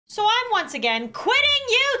So I'm once again quitting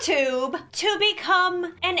YouTube to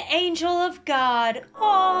become an angel of God.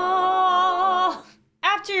 Oh.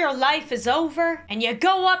 After your life is over and you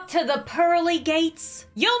go up to the pearly gates,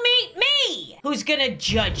 you'll meet me, who's gonna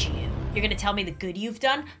judge you. You're gonna tell me the good you've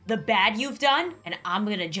done, the bad you've done, and I'm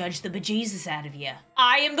gonna judge the bejesus out of you.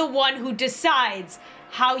 I am the one who decides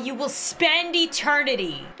how you will spend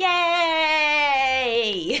eternity.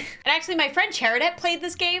 Yay! And actually, my friend Cheridette played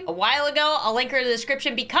this game a while ago. I'll link her in the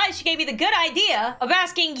description because she gave me the good idea of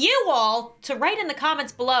asking you all to write in the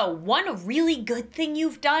comments below one really good thing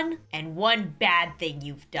you've done and one bad thing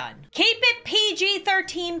you've done. Keep it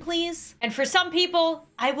PG-13, please. And for some people,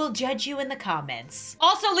 I will judge you in the comments.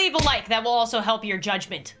 Also leave a like, that will also help your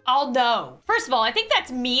judgment. I'll know. First of all, I think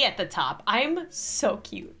that's me at the top. I'm so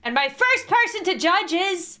cute. And my first person to judge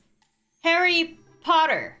is Harry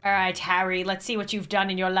Potter. All right, Harry, let's see what you've done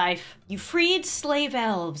in your life. You freed slave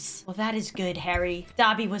elves. Well, that is good, Harry.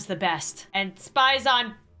 Dobby was the best. And spies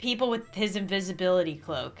on people with his invisibility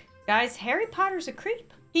cloak. Guys, Harry Potter's a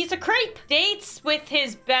creep. He's a creep. Dates with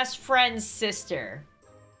his best friend's sister.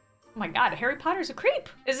 Oh my God, Harry Potter's a creep.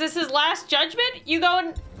 Is this his last judgment? You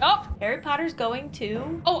going? Oh, Harry Potter's going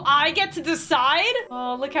to. Oh, I get to decide?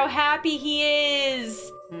 Oh, look how happy he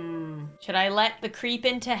is. Should I let the creep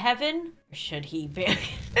into heaven? Or should he be? This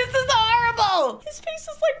is horrible. His face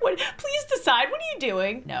is like, what? Please decide. What are you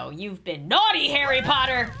doing? No, you've been naughty, Harry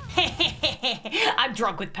Potter. I'm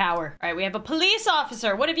drunk with power. All right, we have a police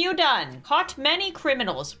officer. What have you done? Caught many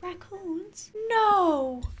criminals. Raccoons?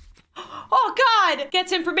 No. Oh God!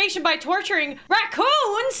 Gets information by torturing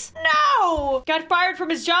raccoons? No! Got fired from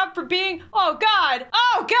his job for being... Oh God!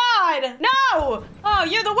 Oh God! No! Oh,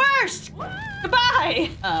 you're the worst! Goodbye!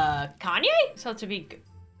 Kanye? So to be...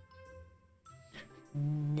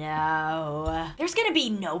 No. There's gonna be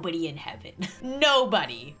nobody in heaven.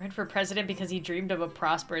 Nobody. Ran for president because he dreamed of a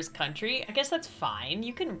prosperous country? I guess that's fine.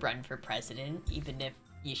 You can run for president, even if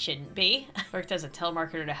you shouldn't be. Worked as a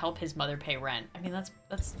telemarketer to help his mother pay rent. I mean, that's...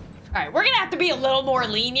 All right, we're gonna have to be a little more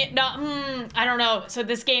lenient. No, I don't know. So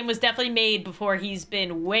this game was definitely made before he's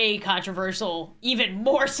been way controversial, even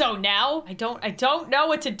more so now. I don't know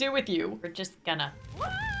what to do with you. We're just gonna...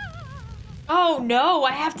 Oh no,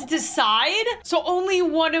 I have to decide? So only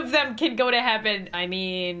one of them can go to heaven. I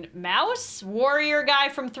mean, Mouse? Warrior guy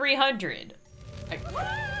from 300.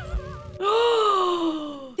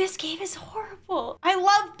 This game is horrible. I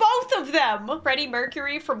love both of them. Freddie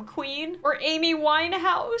Mercury from Queen or Amy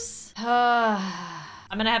Winehouse.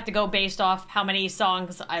 I'm gonna have to go based off how many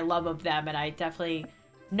songs I love of them, and I definitely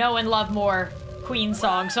know and love more Queen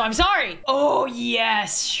songs, so I'm sorry. Oh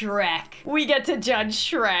yes, Shrek. We get to judge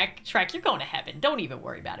Shrek. Shrek, you're going to heaven. Don't even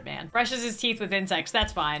worry about it, man. Brushes his teeth with insects,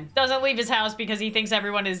 that's fine. Doesn't leave his house because he thinks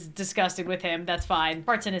everyone is disgusted with him, that's fine.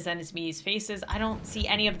 Parts in his enemies' faces. I don't see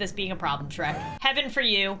any of this being a problem, Shrek. Heaven for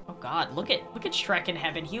you. Oh God, look at Shrek in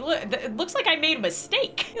heaven. It looks like I made a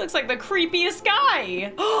mistake. He looks like the creepiest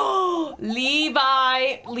guy. Oh,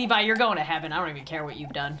 Levi, you're going to heaven. I don't even care what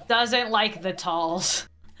you've done. Doesn't like the talls.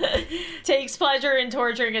 Takes pleasure in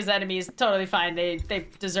torturing his enemies. Totally fine. They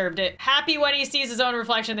deserved it. Happy when he sees his own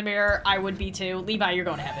reflection in the mirror. I would be too. Levi, you're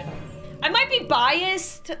going to heaven. I might be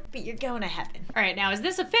biased, but you're going to heaven. All right, now is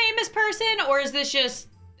this a famous person or is this just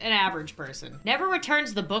an average person? Never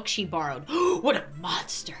returns the book she borrowed. What a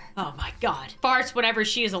monster. Oh my God. Farts whenever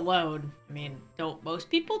she is alone. I mean, don't most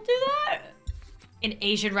people do that? In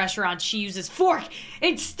Asian restaurants, she uses fork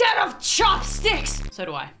instead of chopsticks. So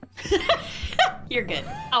do I. You're good.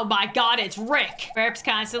 Oh my God, it's Rick. Burps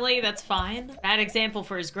constantly, that's fine. Bad example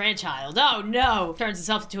for his grandchild. Oh no. Turns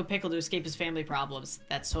himself into a pickle to escape his family problems.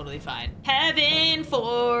 That's totally fine. Heaven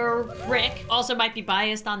for Rick. Also might be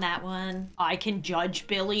biased on that one. I can judge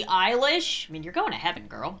Billie Eilish. I mean, you're going to heaven,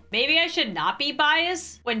 girl. Maybe I should not be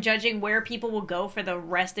biased when judging where people will go for the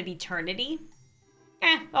rest of eternity.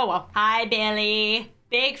 Oh well. Hi, Billy.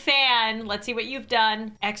 Big fan. Let's see what you've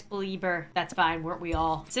done. Ex-believer. That's fine, weren't we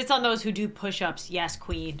all? Sits on those who do push-ups. Yes,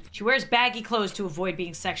 queen. She wears baggy clothes to avoid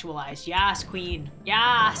being sexualized. Yes, queen.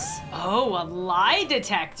 Yes. Oh, a lie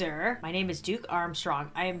detector. My name is Duke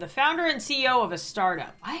Armstrong. I am the founder and CEO of a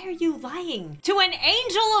startup. Why are you lying to an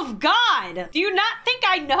angel of God? Do you not think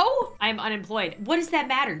I know? I am unemployed. What does that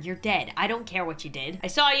matter? You're dead. I don't care what you did. I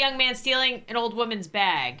saw a young man stealing an old woman's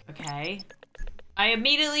bag. Okay. I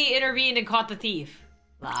immediately intervened and caught the thief.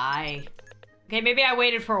 Lie. Okay, maybe I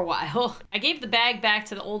waited for a while. I gave the bag back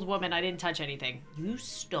to the old woman. I didn't touch anything. You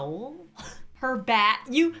stole her bag?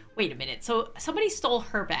 Wait a minute. So somebody stole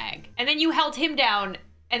her bag and then you held him down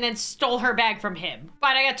and then stole her bag from him.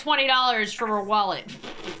 But I got $20 from her wallet.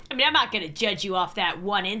 I mean, I'm not gonna judge you off that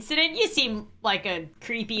one incident. You seem like a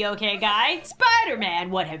creepy, okay guy.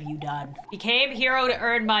 Spider-Man, what have you done? Became hero to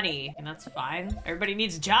earn money. And that's fine. Everybody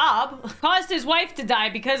needs a job. Caused his wife to die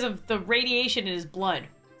because of the radiation in his blood.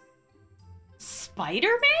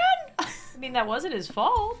 Spider-Man? I mean, that wasn't his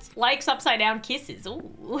fault. Likes upside down kisses.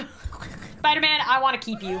 Ooh. Spider-Man, I want to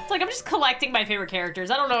keep you. It's like I'm just collecting my favorite characters.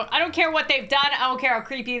 I don't know. I don't care what they've done. I don't care how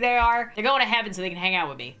creepy they are. They're going to heaven so they can hang out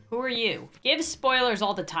with me. Who are you? Give spoilers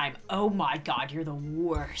all the time. Oh my God, you're the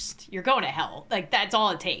worst. You're going to hell. Like, that's all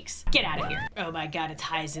it takes. Get out of here. Oh my God, it's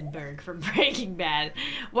Heisenberg from Breaking Bad.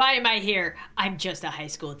 Why am I here? I'm just a high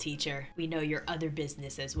school teacher. We know your other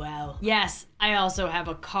business as well. Yes, I also have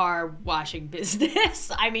a car washing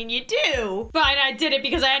business. I mean, you do. Fine, I did it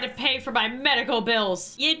because I had to pay for my medical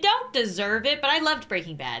bills. You don't deserve it, but I loved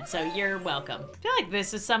Breaking Bad, so you're welcome. I feel like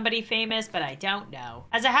this is somebody famous, but I don't know.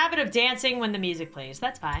 Has a habit of dancing when the music plays.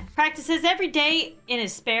 That's fine. Practices every day in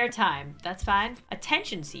his spare time. That's fine.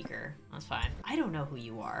 Attention seeker. That's fine. I don't know who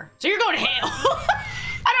you are. So you're going to hell.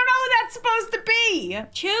 I don't know who that's supposed to be.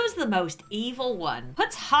 Choose the most evil one.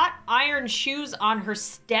 Puts hot iron shoes on her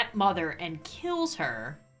stepmother and kills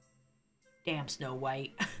her. Damn Snow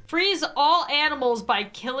White. Frees all animals by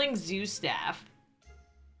killing zoo staff.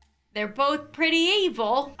 They're both pretty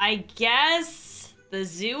evil. I guess the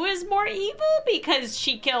zoo is more evil because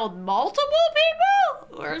she killed multiple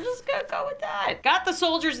people? We're just gonna go with that. Got the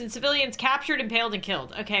soldiers and civilians captured, impaled, and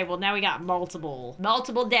killed. Okay, well now we got multiple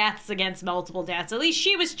deaths against multiple deaths. At least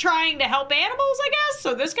she was trying to help animals, I guess,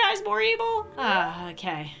 so this guy's more evil.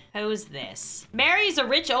 Okay. Who's this? Marries a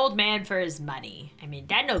rich old man for his money. I mean,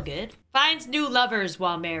 that no good. Finds new lovers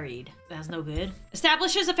while married. That's no good.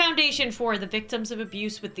 Establishes a foundation for the victims of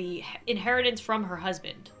abuse with the inheritance from her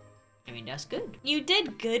husband. I mean, that's good. You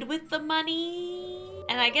did good with the money.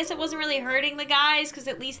 And I guess it wasn't really hurting the guys because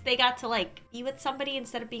at least they got to like be with somebody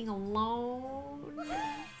instead of being alone.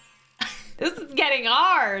 This is getting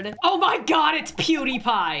hard. Oh my God, it's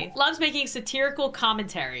PewDiePie. Loves making satirical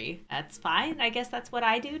commentary. That's fine. I guess that's what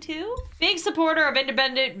I do too. Big supporter of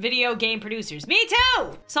independent video game producers. Me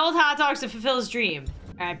too. Sold hot dogs to fulfill his dream.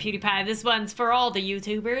 All right, PewDiePie, this one's for all the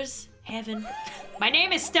YouTubers. Heaven. My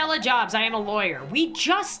name is Stella Jobs. I am a lawyer. We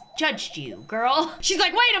just judged you, girl. She's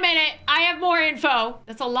like, wait a minute. I have more info.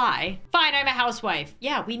 That's a lie. Fine, I'm a housewife.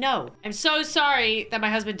 Yeah, we know. I'm so sorry that my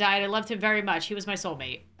husband died. I loved him very much. He was my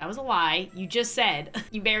soulmate. That was a lie. You just said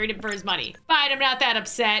you married him for his money. Fine, I'm not that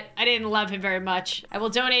upset. I didn't love him very much. I will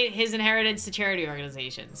donate his inheritance to charity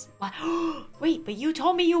organizations. What? Wait, but you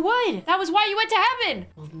told me you would. That was why you went to heaven.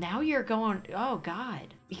 Well, now you're going, oh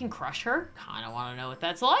God. We can crush her? Kinda wanna know what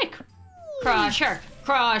that's like. Crush her,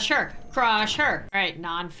 crush her, crush her. All right,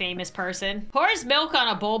 non-famous person. Pours milk on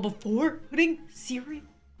a bowl before putting cereal.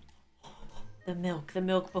 The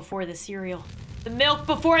milk before the cereal. The milk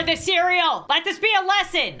before the cereal. Let this be a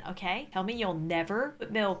lesson, okay? Tell me you'll never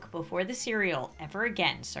put milk before the cereal ever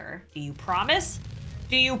again, sir. Do you promise?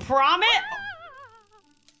 Do you promise?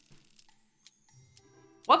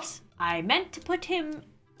 Whoops, I meant to put him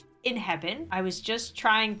in heaven. I was just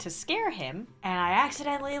trying to scare him and I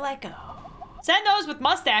accidentally let go. Send those with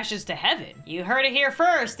mustaches to heaven. You heard it here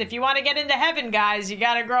first. If you want to get into heaven, guys, you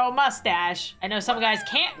gotta grow a mustache. I know some guys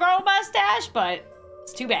can't grow a mustache, but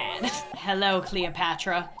it's too bad. Hello,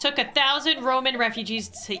 Cleopatra. Took 1,000 Roman refugees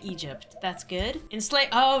to Egypt. That's good.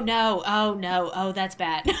 Oh no, oh no, oh that's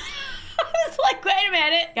bad. I was like, wait a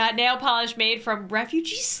minute. Got nail polish made from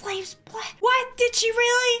refugee slaves' blood. What? Did she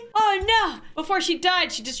really? Oh no. Before she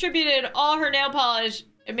died, she distributed all her nail polish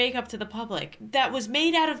and makeup to the public. That was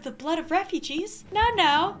made out of the blood of refugees? No,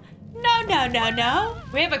 no. No, no, no, no.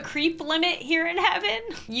 We have a creep limit here in heaven.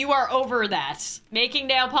 You are over that. Making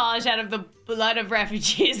nail polish out of the blood of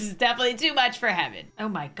refugees is definitely too much for heaven. Oh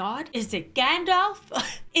my God. Is it Gandalf?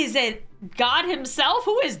 Is it God himself?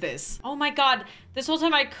 Who is this? Oh my God. This whole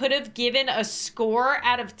time I could have given a score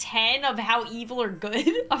out of 10 of how evil or good.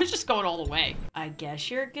 I was just going all the way. I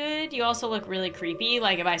guess you're good. You also look really creepy.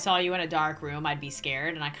 Like if I saw you in a dark room, I'd be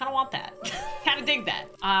scared and I kind of want that. Kind of dig that.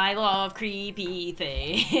 I love creepy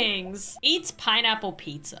things. Eats pineapple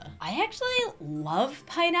pizza. I actually love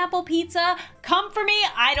pineapple pizza. Come for me,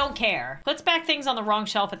 I don't care. Puts back things on the wrong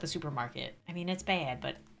shelf at the supermarket. I mean, it's bad,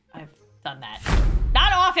 but I've done that.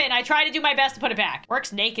 Not often. I try to do my best to put it back.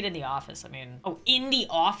 Works naked in the office. I mean, oh, in the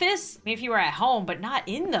office? I mean, if you were at home, but not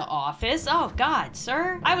in the office. Oh God,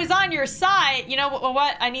 sir. I was on your side. You know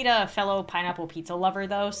what? I need a fellow pineapple pizza lover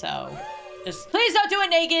though, so just please don't do it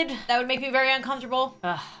naked. That would make me very uncomfortable.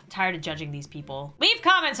 Ugh, I'm tired of judging these people. Leave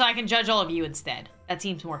comments so I can judge all of you instead. That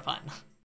seems more fun.